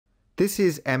This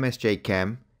is MSJ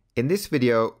Chem. In this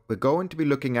video, we're going to be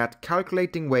looking at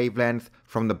calculating wavelength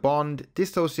from the bond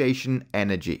dissociation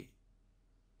energy.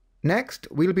 Next,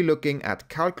 we'll be looking at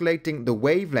calculating the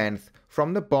wavelength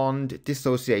from the bond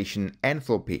dissociation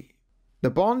enthalpy. The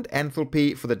bond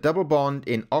enthalpy for the double bond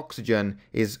in oxygen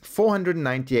is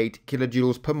 498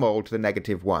 kilojoules per mole to the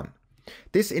 -1.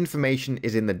 This information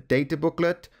is in the data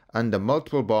booklet under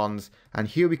multiple bonds, and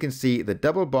here we can see the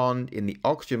double bond in the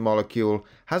oxygen molecule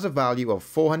has a value of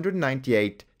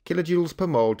 498 kilojoules per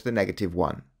mole to the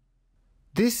 -1.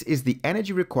 This is the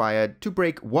energy required to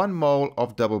break 1 mole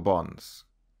of double bonds.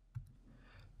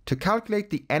 To calculate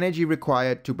the energy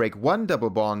required to break one double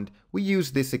bond, we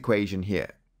use this equation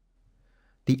here.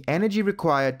 The energy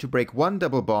required to break one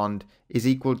double bond is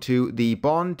equal to the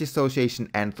bond dissociation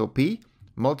enthalpy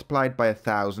multiplied by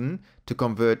 1000 to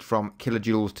convert from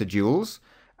kilojoules to joules,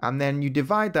 and then you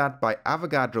divide that by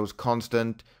Avogadro's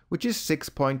constant, which is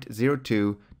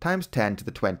 6.02 times 10 to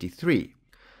the 23.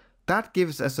 That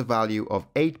gives us a value of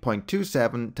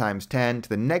 8.27 times 10 to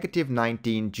the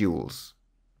 -19 joules.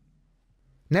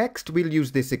 Next, we'll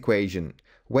use this equation.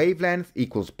 Wavelength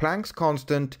equals Planck's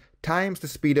constant times the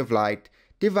speed of light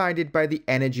divided by the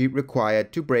energy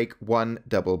required to break one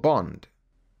double bond.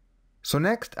 So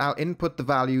next, I'll input the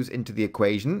values into the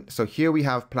equation. So here we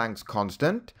have Planck's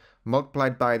constant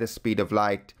multiplied by the speed of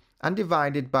light and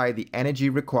divided by the energy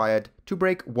required to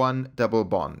break one double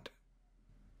bond.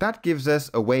 That gives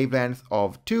us a wavelength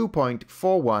of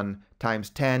 2.41 times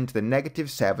 10 to the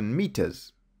 -7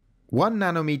 meters. 1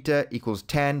 nanometer equals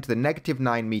 10 to the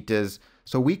 -9 meters,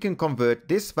 so we can convert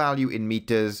this value in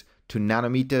meters to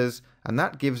nanometers, and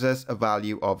that gives us a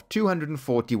value of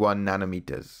 241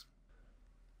 nanometers.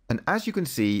 And as you can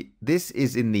see, this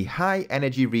is in the high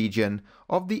energy region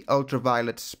of the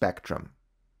ultraviolet spectrum.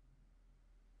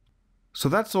 So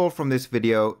that's all from this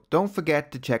video. Don't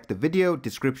forget to check the video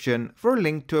description for a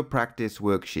link to a practice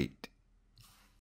worksheet.